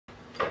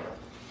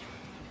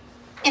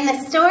In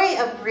the story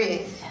of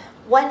Ruth,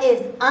 what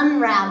is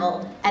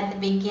unraveled at the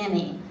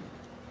beginning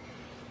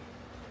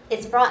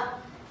is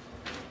brought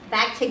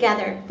back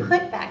together,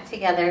 put back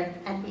together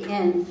at the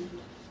end.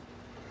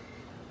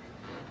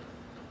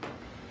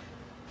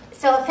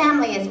 So a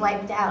family is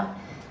wiped out.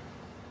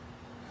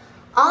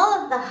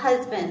 All of the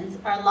husbands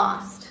are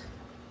lost.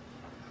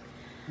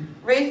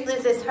 Ruth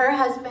loses her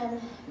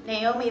husband,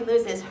 Naomi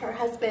loses her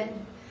husband,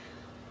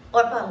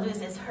 Orpah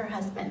loses her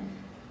husband.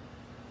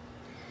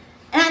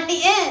 And at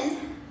the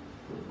end,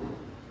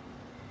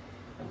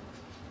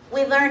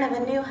 we learn of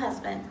a new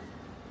husband.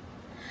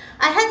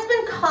 A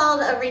husband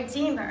called a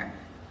redeemer.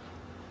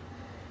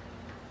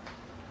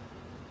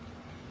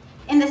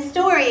 In the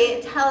story,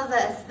 it tells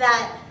us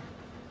that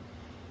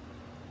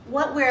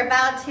what we're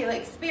about to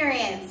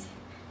experience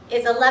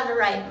is a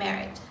levirate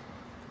marriage.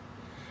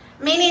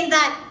 Meaning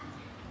that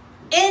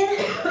in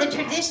the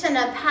tradition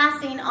of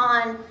passing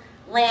on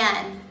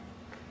land,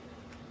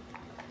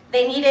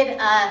 they needed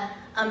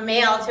a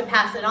male to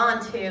pass it on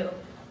to.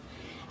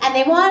 And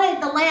they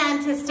wanted the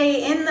land to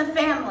stay in the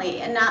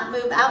family and not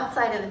move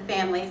outside of the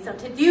family. So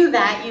to do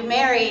that, you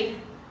married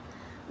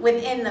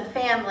within the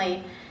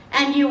family.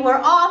 And you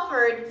were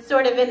offered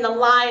sort of in the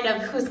line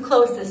of who's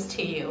closest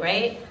to you,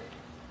 right?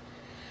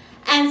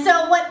 And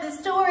so what the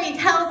story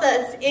tells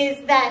us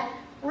is that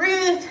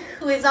Ruth,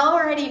 who has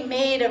already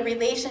made a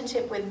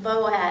relationship with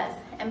Boaz,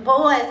 and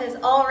Boaz is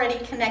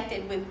already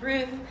connected with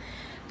Ruth,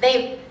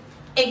 they've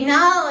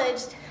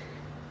acknowledged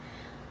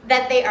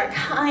that they are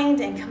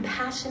kind and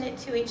compassionate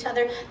to each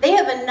other. They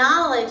have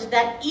acknowledged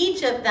that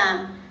each of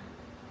them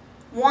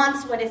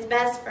wants what is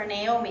best for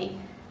Naomi.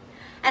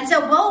 And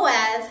so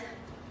Boaz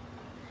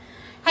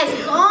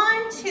has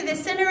gone to the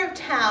center of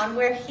town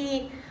where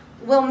he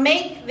will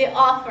make the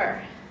offer,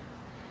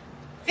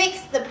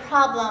 fix the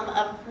problem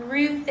of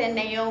Ruth and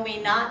Naomi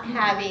not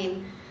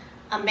having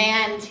a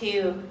man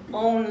to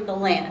own the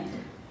land.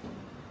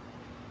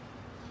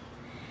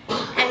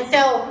 And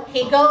so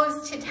he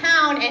goes to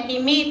town and he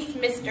meets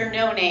Mr.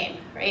 No Name,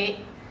 right?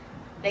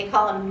 They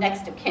call him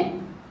next of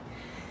kin.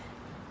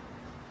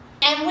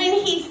 And when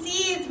he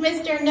sees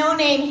Mr. No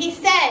Name, he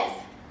says,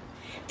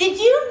 "Did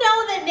you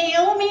know that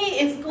Naomi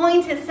is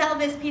going to sell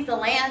this piece of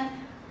land?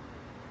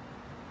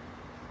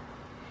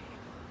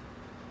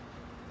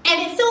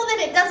 And it's so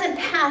that it doesn't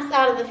pass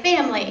out of the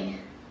family.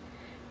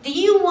 Do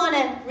you want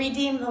to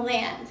redeem the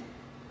land?"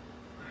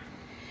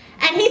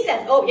 And he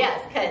says, "Oh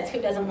yes, because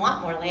who doesn't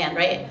want more land,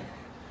 right?"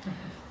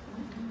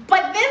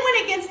 But then when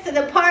it gets to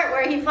the part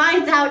where he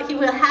finds out he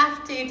will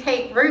have to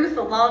take Ruth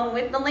along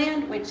with the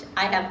land, which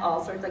I have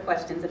all sorts of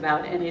questions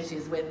about and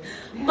issues with,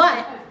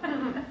 but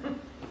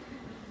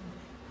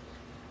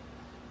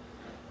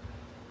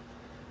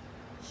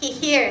he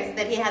hears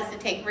that he has to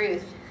take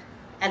Ruth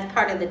as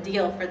part of the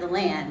deal for the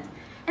land.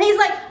 And he's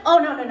like, "Oh,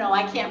 no,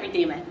 I can't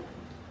redeem it."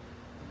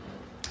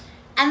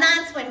 And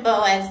that's when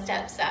Boaz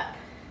steps up.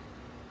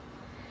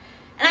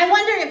 And I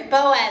wonder if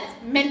Boaz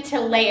meant to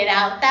lay it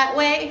out that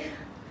way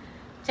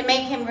to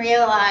make him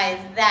realize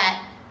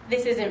that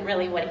this isn't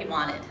really what he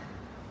wanted.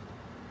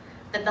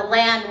 That the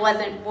land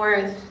wasn't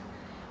worth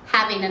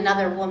having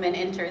another woman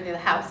enter the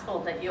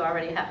household that you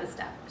already have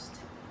established.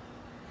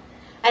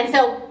 And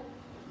so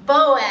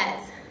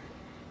Boaz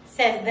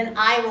says, "Then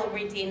I will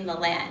redeem the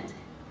land,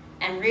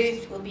 and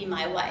Ruth will be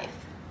my wife."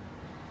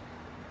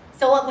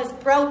 So what was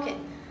broken?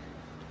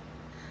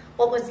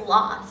 What was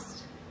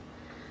lost?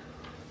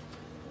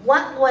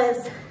 What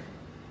was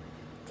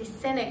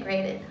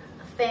disintegrated?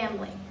 A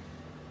family.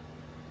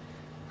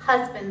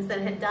 Husbands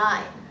that had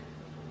died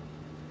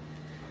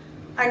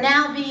are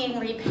now being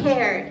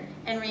repaired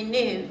and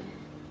renewed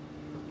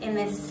in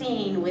this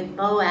scene with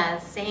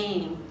Boaz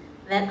saying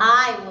that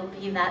I will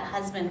be that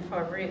husband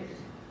for Ruth.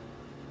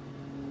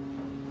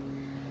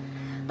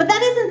 But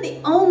that isn't the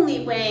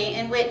only way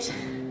in which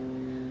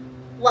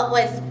what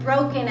was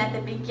broken at the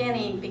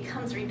beginning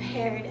becomes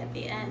repaired at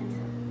the end.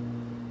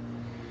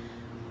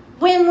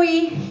 When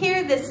we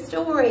hear this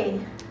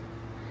story,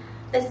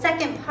 the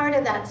second part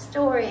of that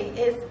story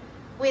is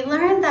we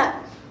learn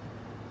that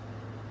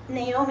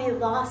Naomi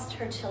lost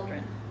her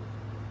children.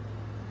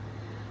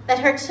 That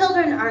her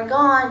children are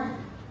gone.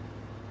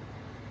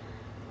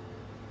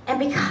 And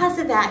because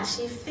of that,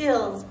 she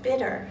feels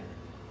bitter.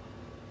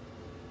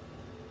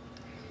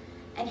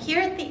 And here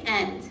at the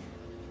end,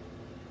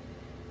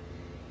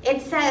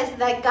 it says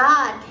that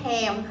God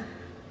came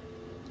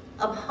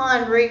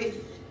upon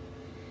Ruth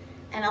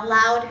and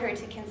allowed her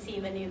to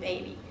conceive a new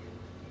baby.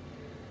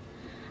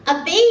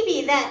 A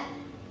baby that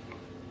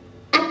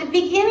at the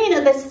beginning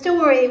of the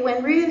story,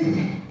 when Ruth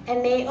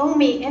and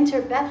Naomi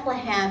enter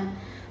Bethlehem,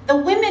 the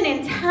women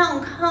in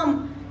town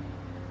come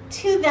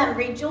to them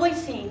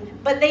rejoicing,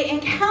 but they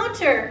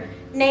encounter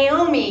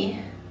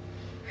Naomi,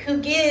 who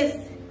gives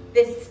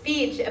this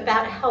speech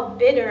about how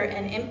bitter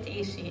and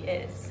empty she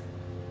is.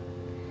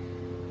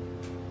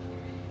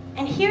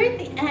 And here at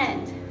the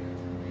end,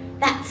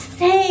 that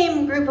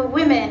same group of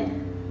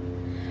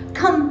women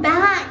come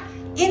back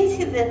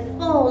into the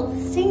fold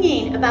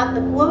singing about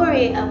the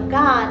glory of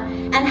God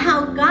and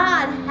how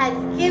God has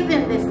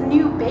given this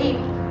new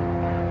baby.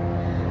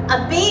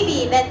 a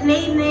baby that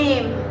they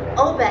name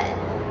Obed,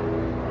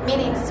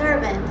 meaning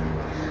servant.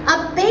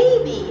 A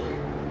baby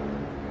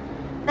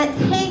that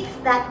takes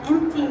that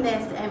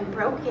emptiness and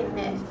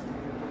brokenness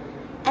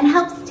and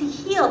helps to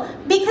heal.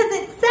 Because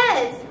it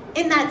says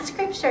in that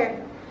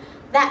scripture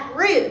that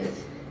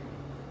Ruth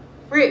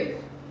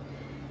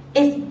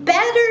is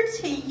better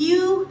to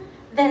you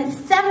than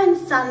 7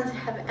 sons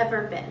have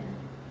ever been.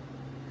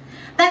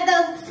 That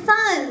those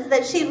sons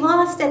that she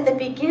lost at the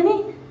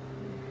beginning,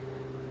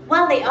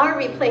 while they are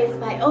replaced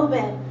by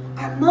Obed,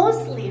 are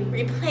mostly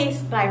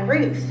replaced by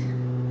Ruth.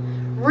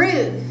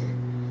 Ruth,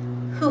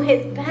 who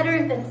is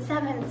better than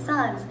 7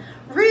 sons.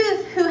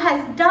 Ruth, who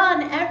has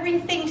done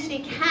everything she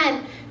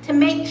can to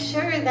make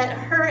sure that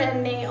her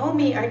and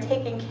Naomi are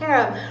taken care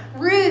of.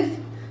 Ruth,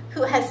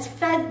 who has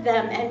fed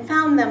them and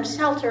found them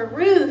shelter.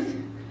 Ruth,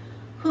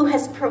 who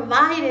has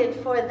provided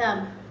for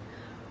them.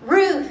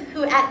 Ruth,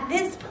 who at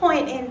this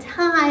point in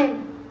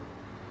time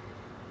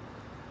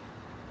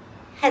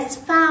has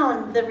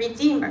found the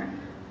Redeemer,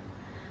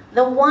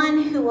 the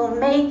one who will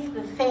make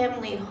the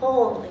family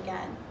whole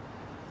again.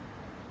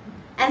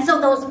 And so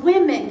those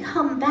women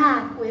come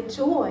back with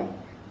joy.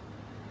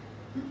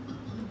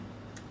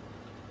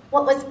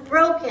 What was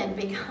broken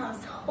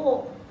becomes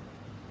whole.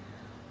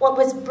 What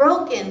was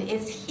broken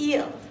is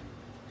healed.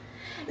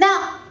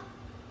 Now,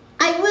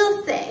 I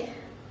will say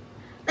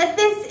that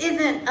this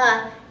isn't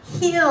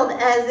healed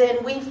as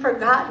in we've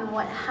forgotten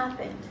what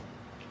happened.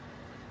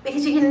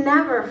 Because you can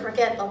never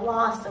forget the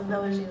loss of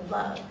those you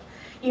love.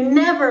 You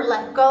never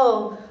let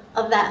go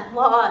of that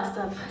loss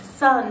of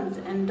sons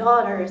and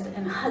daughters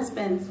and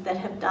husbands that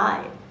have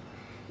died.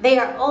 They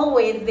are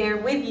always there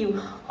with you,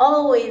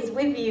 always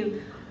with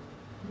you.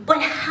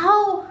 But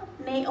how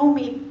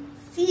Naomi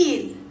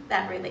sees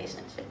that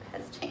relationship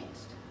has changed.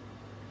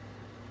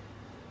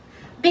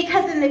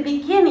 Because in the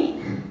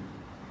beginning,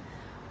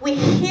 we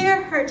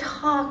hear her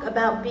talk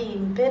about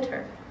being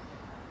bitter.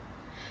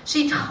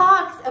 She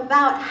talks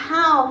about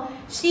how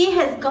she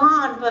has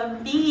gone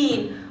from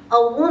being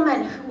a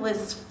woman who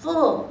was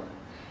full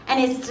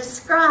and is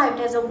described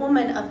as a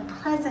woman of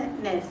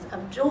pleasantness,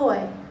 of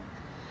joy,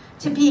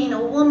 to being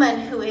a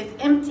woman who is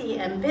empty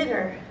and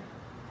bitter.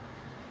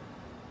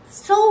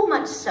 So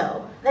much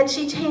so that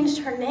she changed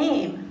her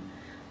name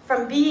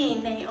from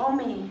being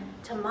Naomi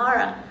to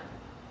Mara,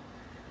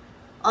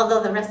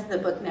 although the rest of the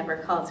book never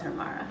calls her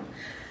Mara.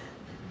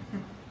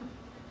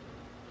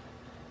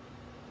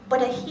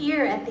 But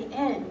here at the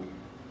end,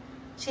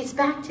 she's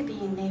back to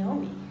being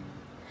Naomi.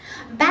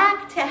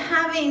 Back to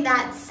having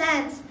that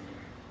sense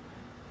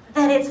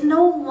that it's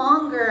no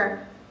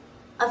longer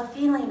a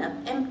feeling of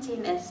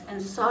emptiness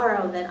and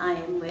sorrow that I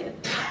am with.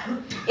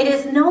 It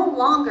is no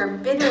longer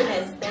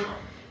bitterness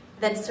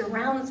that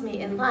surrounds me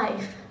in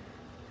life.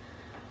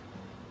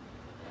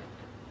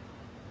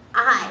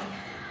 I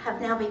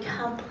have now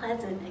become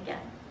pleasant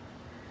again.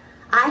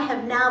 I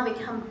have now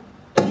become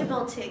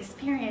able to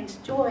experience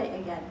joy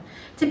again,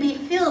 to be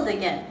filled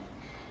again.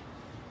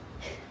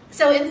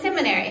 So in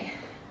seminary,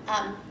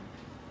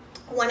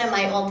 one of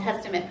my Old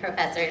Testament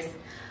professors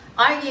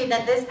argued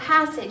that this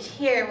passage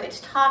here,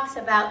 which talks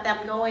about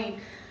them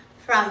going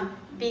from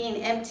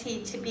being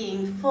empty to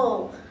being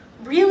full,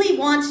 really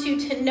wants you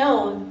to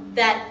know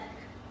that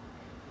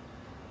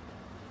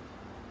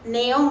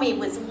Naomi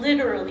was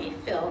literally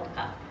filled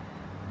up.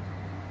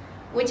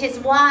 Which is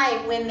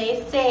why when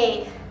they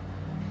say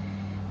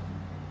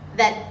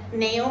that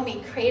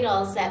Naomi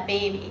cradles that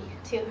baby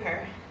to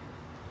her,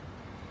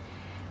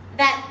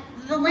 that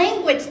the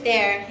language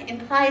there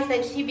implies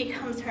that she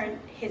becomes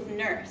his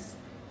nurse.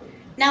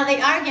 Now the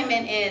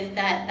argument is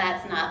that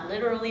that's not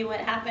literally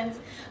what happens,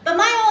 but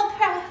my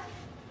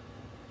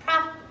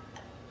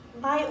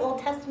Old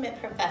Testament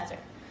professor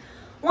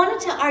wanted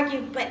to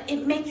argue, but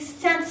it makes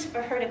sense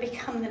for her to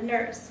become the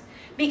nurse,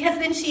 because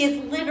then she is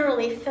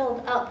literally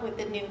filled up with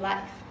the new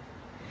life.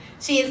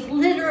 She is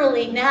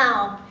literally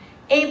now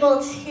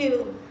able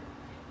to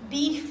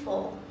be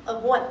full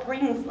of what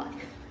brings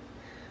life.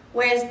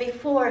 Whereas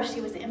before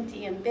she was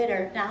empty and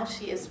bitter, now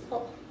she is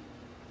full.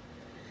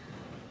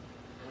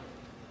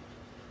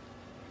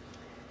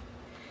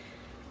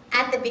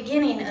 At the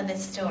beginning of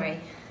this story,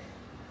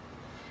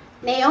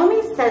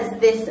 Naomi says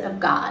this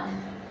of God: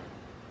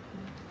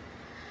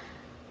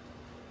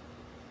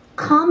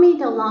 "Call me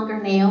no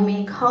longer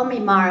Naomi, call me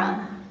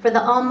Mara, for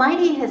the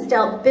Almighty has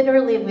dealt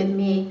bitterly with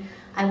me.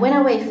 I went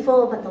away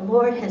full, but the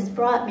Lord has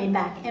brought me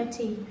back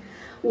empty.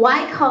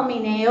 Why call me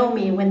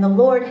Naomi when the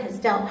Lord has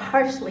dealt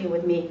harshly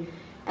with me,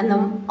 and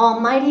the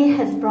Almighty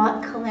has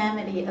brought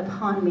calamity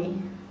upon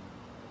me?"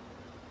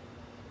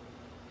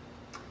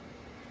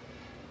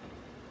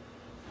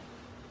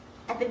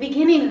 At the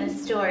beginning of the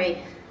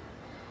story,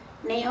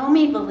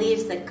 Naomi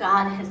believes that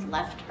God has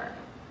left her,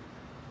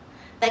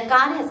 that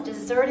God has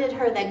deserted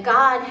her, that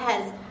God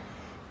has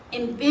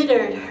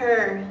embittered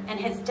her and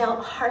has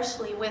dealt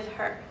harshly with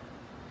her,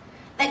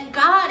 that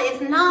God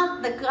is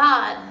not the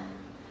God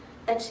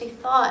that she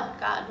thought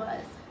God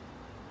was.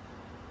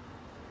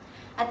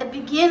 At the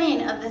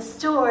beginning of the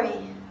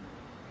story,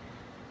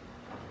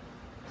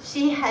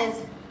 she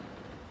has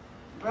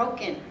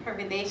broken her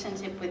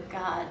relationship with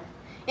God,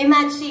 in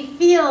that she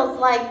feels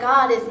like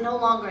God is no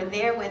longer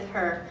there with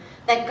her,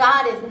 that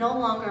God is no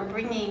longer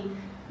bringing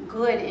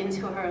good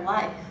into her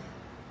life,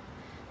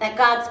 that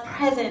God's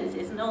presence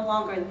is no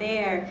longer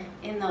there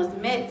in those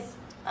midst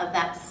of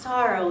that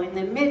sorrow, in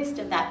the midst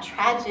of that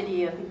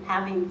tragedy of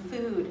having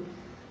food.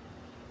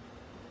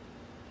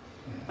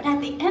 But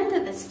at the end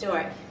of the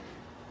story,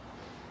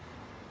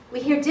 we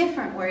hear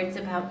different words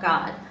about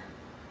God.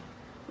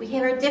 We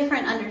hear a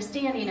different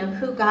understanding of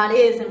who God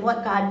is and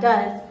what God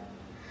does.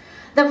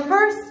 The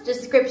first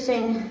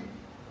description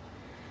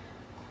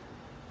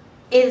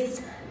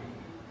is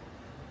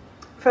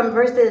from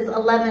verses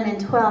 11 and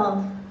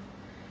 12.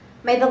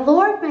 May the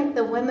Lord make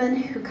the woman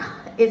who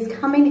is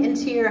coming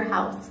into your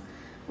house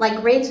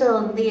like Rachel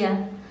and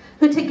Leah,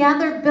 who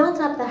together built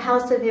up the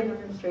house of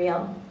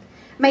Israel.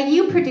 May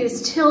you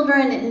produce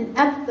children in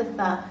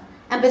Ephrathah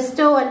and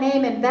bestow a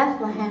name in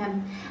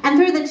Bethlehem. And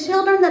through the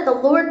children that the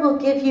Lord will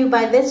give you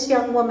by this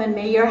young woman,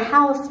 may your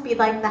house be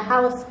like the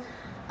house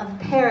of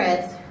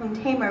Perez, whom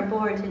Tamar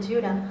bore to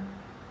Judah.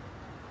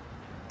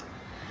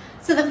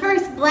 So the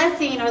first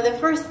blessing, or the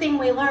first thing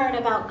we learn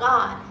about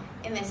God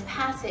in this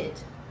passage,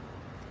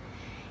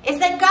 is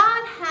that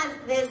God has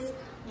this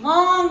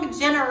long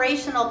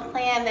generational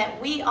plan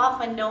that we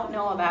often don't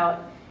know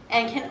about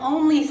and can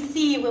only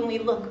see when we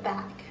look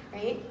back,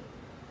 right?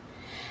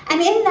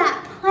 And in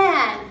that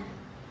plan,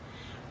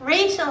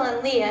 Rachel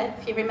and Leah,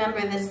 if you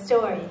remember this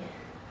story,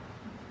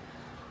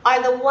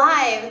 are the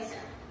wives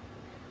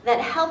that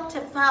helped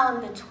to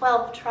found the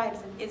 12 tribes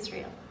of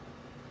Israel.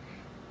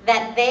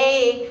 That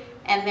they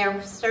and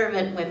their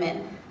servant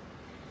women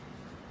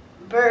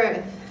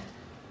birthed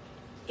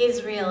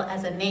Israel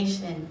as a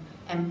nation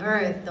and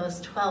birthed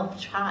those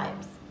 12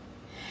 tribes.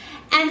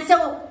 And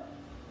so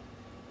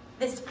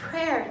this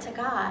prayer to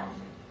God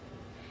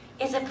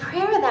is a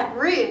prayer that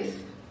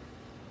Ruth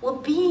will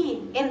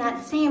be in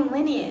that same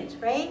lineage,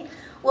 right?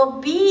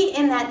 Will be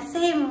in that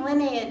same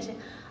lineage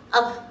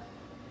of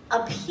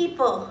a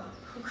people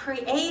who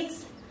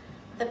creates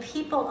the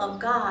people of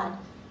God.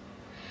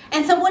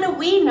 And so what do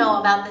we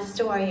know about the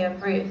story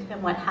of Ruth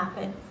and what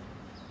happens?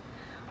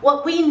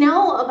 What we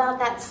know about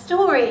that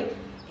story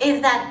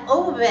is that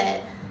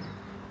Obed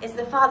is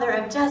the father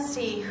of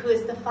Jesse, who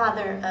is the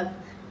father of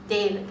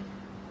David.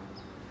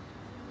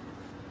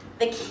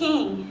 The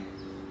king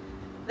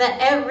that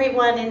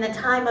everyone in the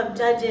time of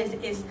Judges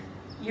is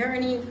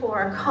yearning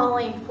for,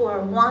 calling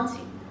for,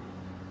 wanting.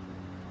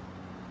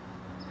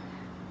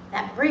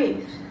 That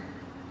Ruth,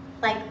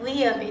 like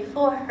Leah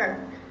before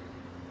her,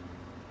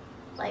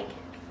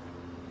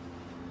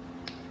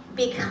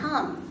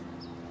 becomes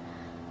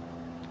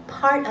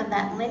part of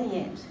that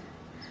lineage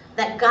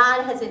that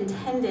God has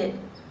intended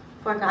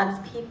for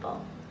God's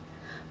people.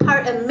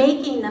 Part of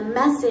making the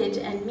message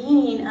and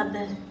meaning of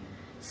the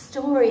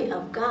story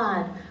of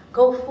God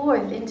go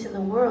forth into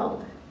the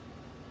world.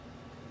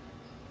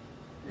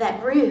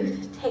 That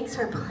Ruth takes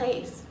her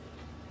place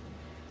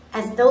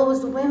as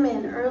those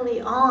women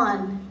early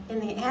on in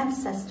the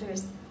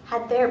ancestors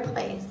had their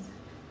place.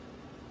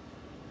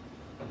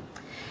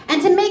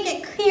 And to make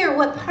it clear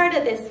what part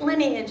of this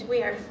lineage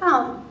we are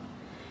from,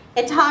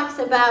 it talks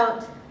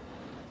about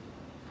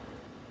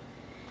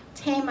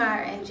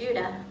Tamar and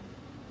Judah.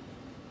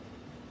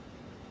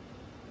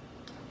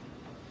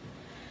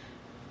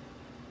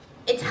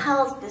 It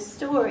tells the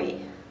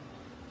story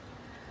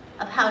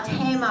of how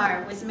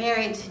Tamar was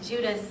married to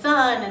Judah's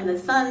son, and the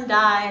son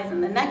dies,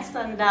 and the next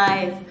son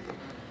dies.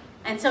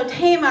 And so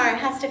Tamar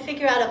has to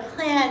figure out a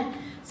plan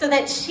so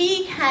that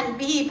she can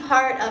be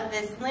part of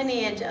this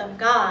lineage of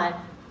God.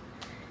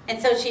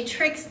 And so she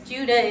tricks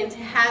Judah into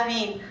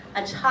having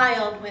a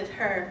child with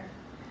her.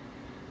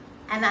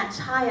 And that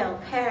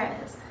child,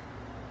 Perez,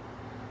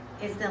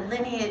 is the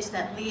lineage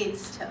that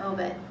leads to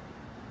Obed.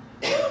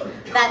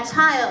 That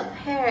child,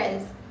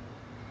 Perez,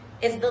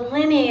 is the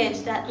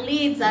lineage that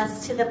leads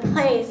us to the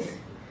place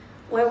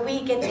where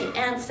we get the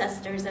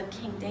ancestors of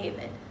King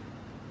David.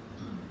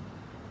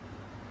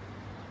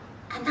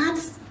 And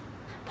that's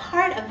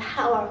part of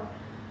how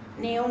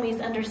Naomi's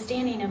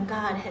understanding of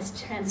God has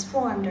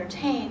transformed or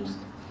changed.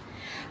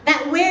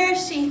 That where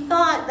she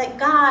thought that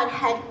God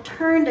had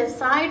turned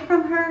aside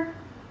from her,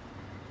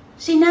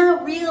 she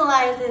now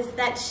realizes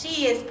that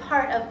she is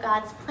part of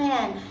God's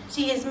plan.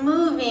 She is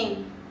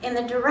moving in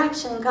the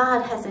direction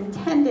God has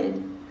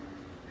intended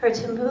her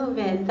to move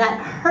in. That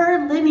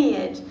her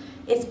lineage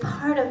is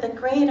part of the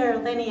greater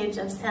lineage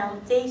of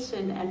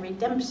salvation and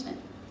redemption.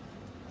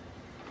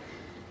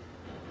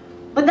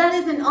 But that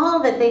isn't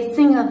all that they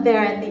sing up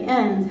there at the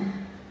end.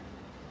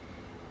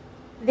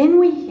 Then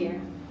we hear,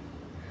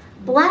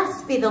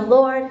 "Blessed be the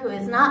Lord who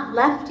has not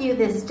left you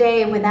this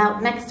day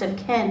without next of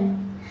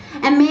kin,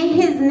 and may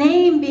his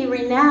name be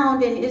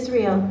renowned in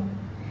Israel.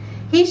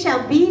 He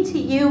shall be to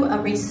you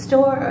a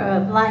restorer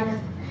of life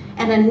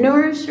and a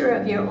nourisher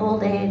of your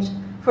old age,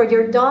 for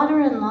your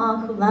daughter-in-law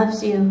who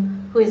loves you,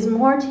 who is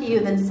more to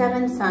you than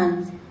 7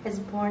 sons, has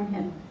borne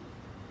him."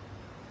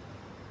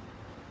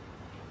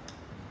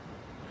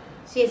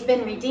 She has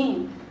been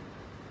redeemed.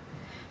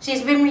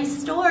 She's been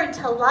restored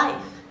to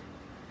life.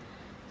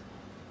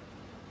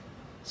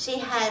 She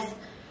has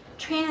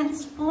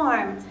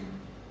transformed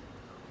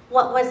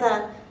what was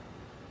a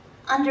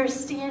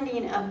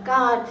understanding of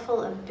God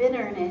full of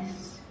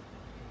bitterness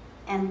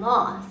and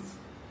loss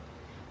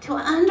to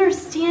an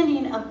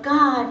understanding of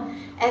God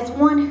as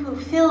one who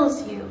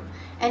fills you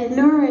and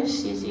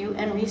nourishes you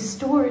and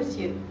restores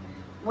you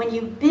when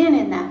you've been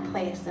in that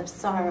place of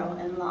sorrow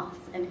and loss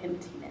and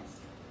emptiness.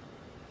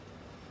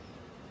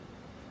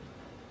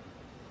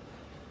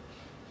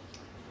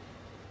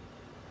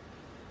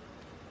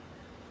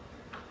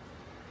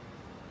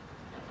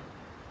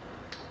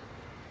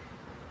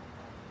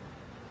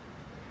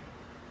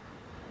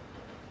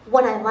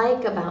 What I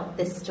like about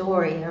this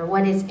story, or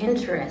what is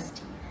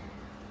interesting,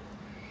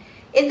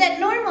 is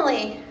that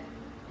normally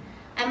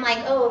I'm like,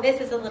 oh,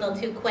 this is a little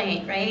too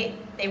quaint, right?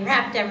 They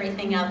wrapped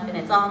everything up and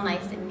it's all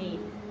nice and neat.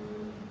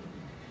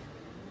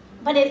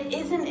 But it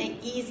isn't an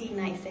easy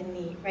nice and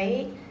neat,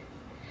 right?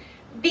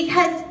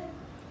 Because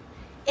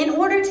in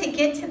order to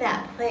get to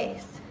that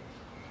place,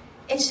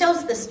 it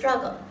shows the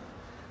struggle.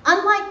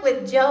 Unlike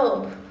with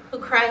Job, who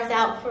cries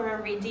out for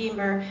a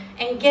redeemer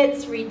and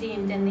gets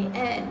redeemed in the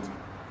end,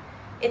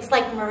 it's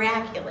like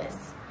miraculous.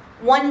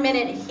 One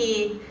minute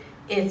he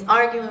is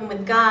arguing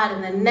with God,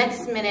 and the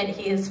next minute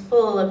he is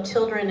full of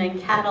children and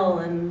cattle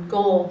and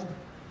gold.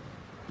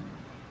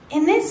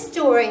 In this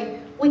story,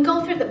 we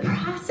go through the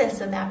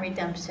process of that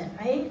redemption,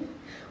 right?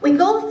 We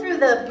go through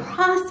the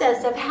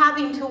process of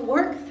having to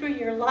work through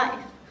your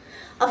life,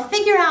 of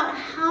figure out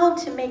how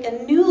to make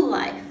a new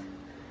life,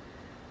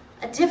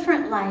 a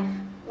different life,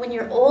 when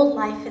your old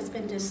life has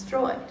been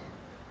destroyed.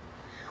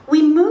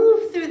 We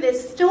move through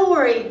this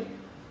story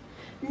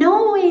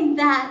knowing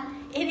that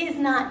it is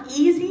not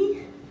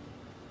easy,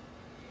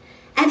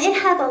 and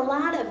it has a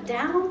lot of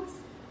downs.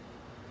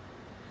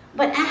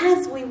 But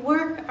as we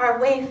work our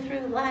way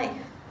through life,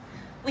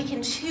 we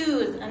can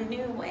choose a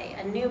new way,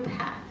 a new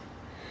path.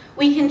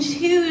 We can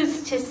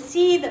choose to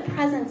see the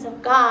presence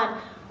of God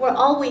where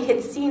all we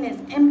had seen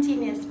is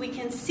emptiness. We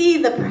can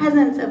see the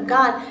presence of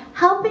God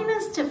helping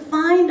us to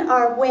find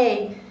our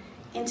way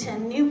into a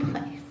new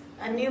place,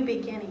 a new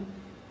beginning.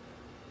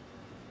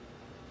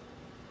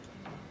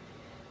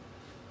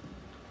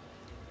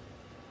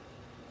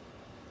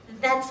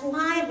 That's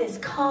why this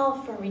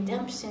call for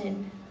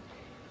redemption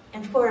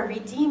and for a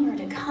redeemer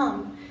to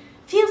come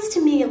feels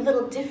to me a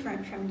little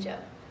different from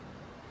Job.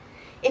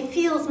 It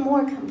feels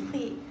more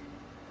complete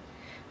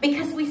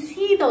because we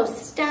see those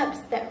steps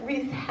that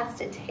Ruth has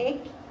to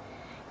take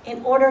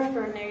in order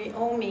for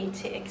Naomi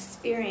to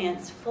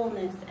experience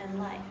fullness and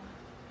life.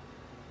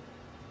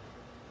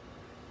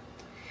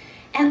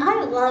 And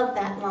I love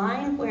that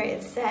line where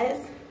it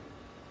says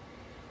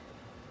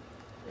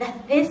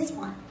that this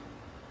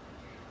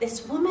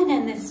woman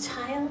and this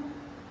child,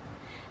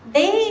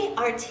 they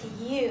are to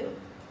you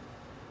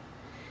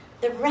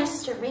the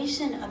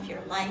restoration of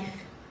your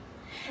life.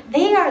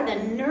 They are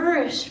the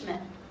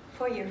nourishment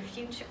for your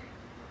future.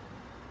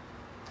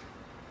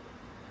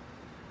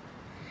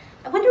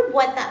 I wonder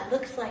what that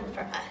looks like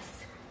for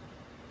us.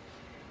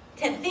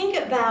 To think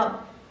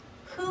about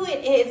who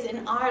it is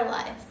in our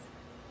lives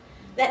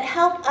that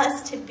help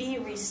us to be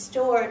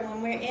restored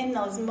when we're in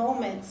those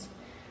moments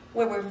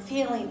where we're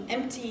feeling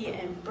empty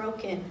and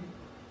broken.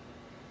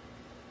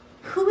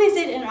 Who is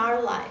it in our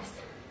lives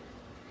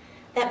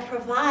that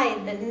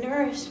provide the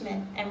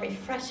nourishment and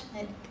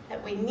refreshment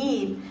that we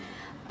need,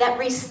 that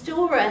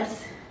restore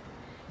us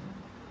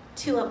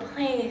to a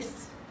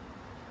place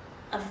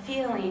of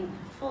feeling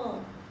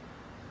full?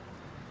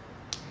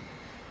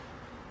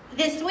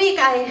 This week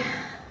I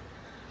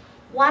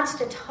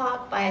watched a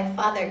talk by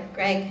Father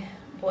Greg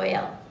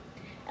Boyle.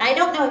 And I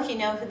don't know if you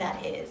know who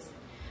that is,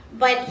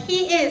 but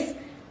he is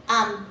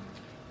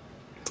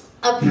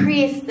a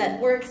priest that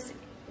works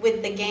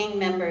with the gang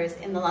members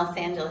in the Los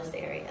Angeles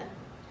area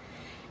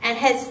and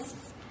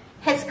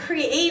has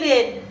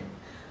created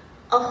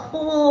a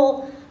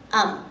whole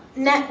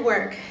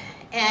network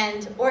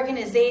and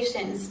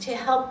organizations to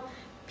help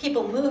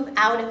people move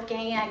out of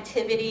gang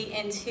activity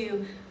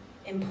into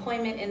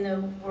employment in the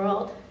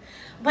world,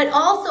 but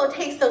also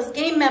takes those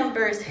gang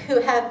members who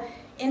have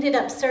ended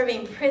up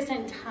serving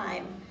prison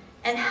time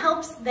and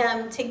helps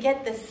them to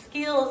get the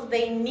skills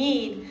they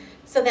need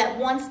so that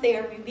once they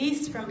are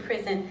released from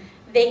prison,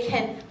 they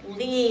can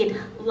lead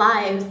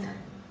lives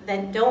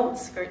that don't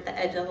skirt the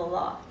edge of the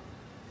law.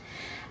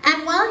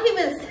 And while he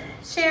was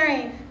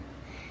sharing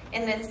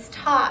in this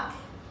talk,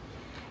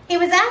 he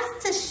was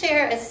asked to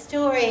share a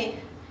story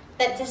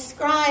that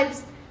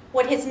describes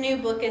what his new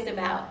book is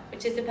about,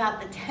 which is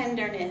about the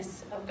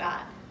tenderness of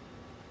God,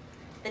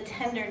 the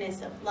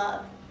tenderness of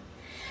love.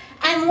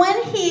 And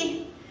when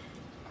he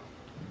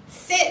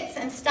sits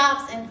and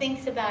stops and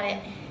thinks about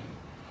it,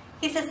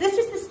 he says, this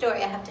is the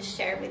story I have to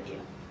share with you.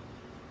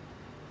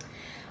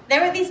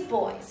 There were these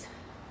boys.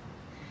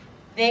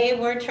 They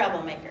were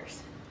troublemakers.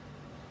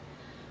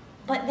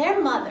 But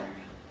their mother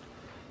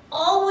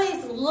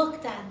always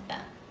looked at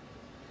them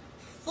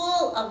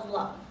full of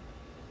love.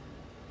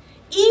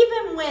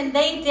 Even when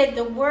they did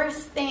the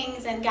worst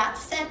things and got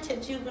sent to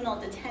juvenile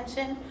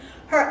detention,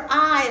 her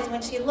eyes,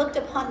 when she looked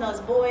upon those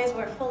boys,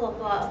 were full of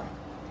love.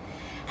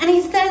 And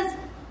he says,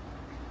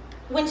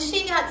 when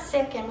she got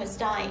sick and was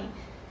dying,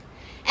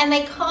 and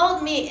they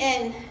called me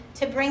in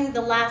to bring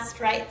the last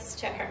rites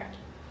to her,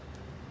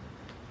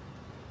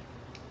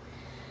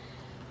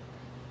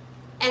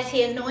 as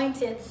he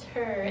anointed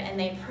her and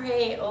they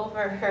pray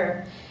over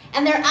her,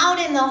 and they're out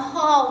in the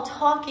hall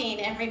talking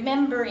and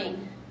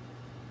remembering,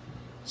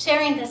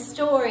 sharing the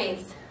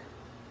stories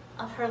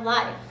of her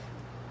life.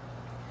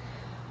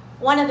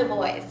 One of the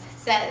boys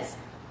says,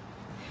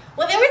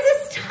 well, there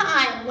was this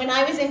time when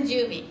I was in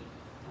juvie,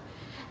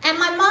 and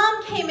my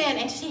mom came in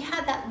and she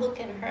had that look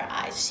in her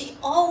eyes. She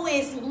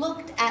always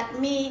looked at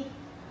me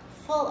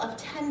full of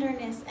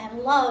tenderness and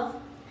love.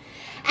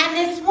 And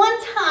this one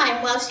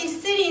time, while she's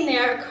sitting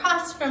there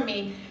across from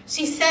me,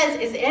 she says,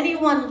 is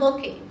anyone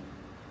looking?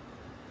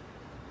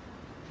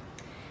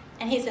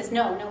 And he says,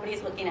 no,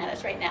 nobody's looking at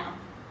us right now.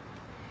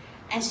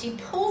 And she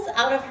pulls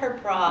out of her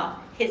bra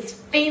his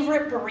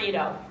favorite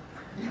burrito.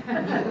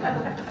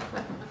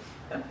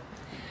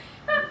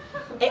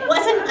 It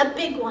wasn't a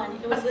big one,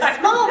 it was a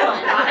small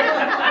one.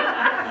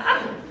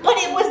 But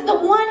it was the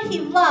one he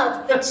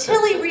loved, the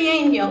chili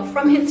relleno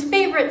from his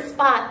favorite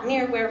spot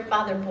near where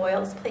Father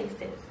Boyle's place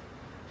is.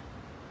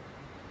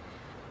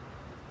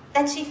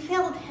 That she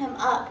filled him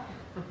up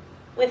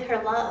with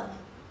her love,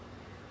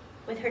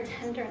 with her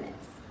tenderness.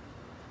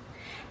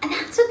 And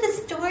that's what the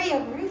story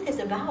of Ruth is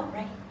about,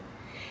 right?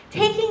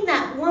 Taking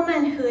that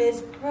woman who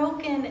is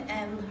broken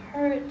and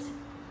hurt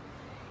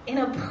in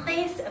a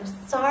place of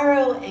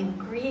sorrow and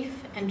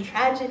grief and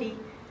tragedy.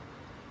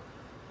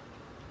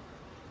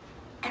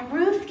 And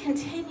Ruth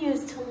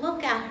continues to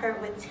look at her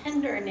with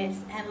tenderness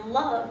and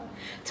love,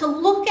 to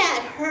look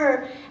at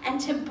her and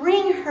to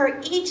bring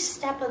her each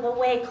step of the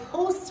way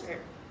closer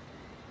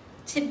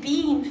to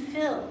being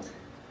filled,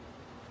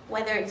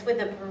 whether it's with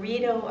a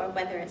burrito or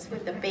whether it's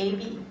with a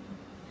baby.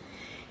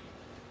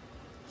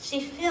 She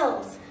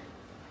fills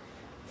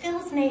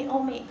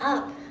Naomi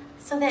up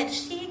so that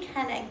she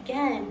can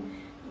again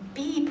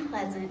be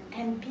pleasant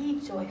and be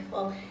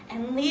joyful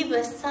and leave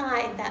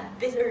aside that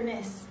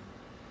bitterness,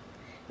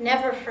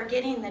 never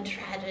forgetting the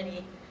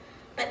tragedy,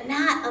 but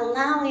not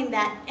allowing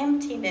that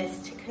emptiness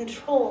to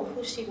control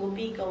who she will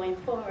be going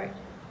forward.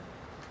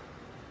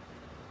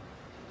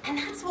 And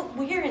that's what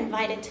we're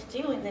invited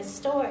to do in this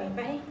story,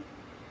 right?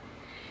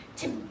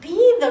 To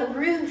be the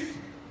Ruth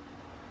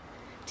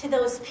to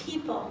those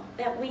people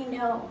that we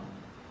know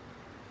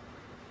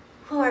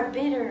who are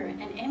bitter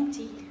and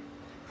empty,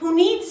 who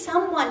need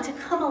someone to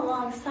come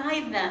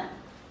alongside them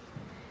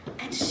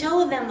and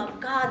show them of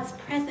God's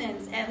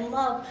presence and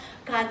love,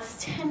 God's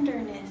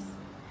tenderness,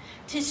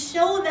 to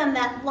show them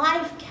that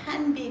life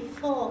can be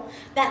full,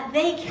 that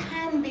they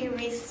can be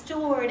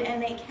restored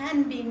and they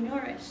can be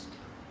nourished.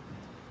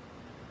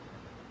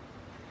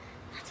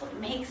 That's what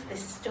makes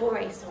this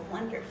story so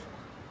wonderful,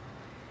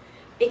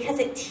 because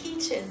it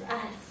teaches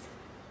us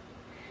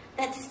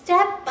that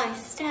step by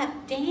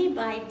step, day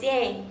by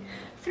day,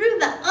 through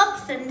the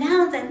ups and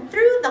downs and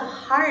through the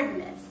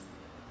hardness,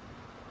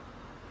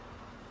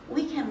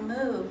 we can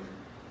move.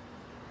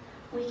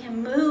 We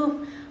can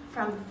move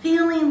from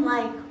feeling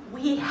like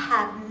we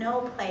have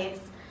no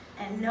place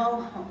and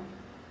no home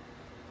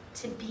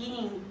to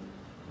being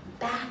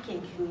back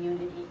in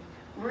community,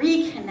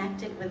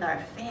 reconnected with our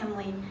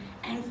family,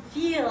 and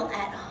feel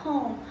at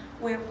home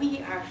where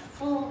we are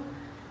full,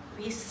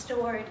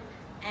 restored,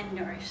 and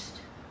nourished.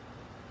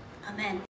 Amen.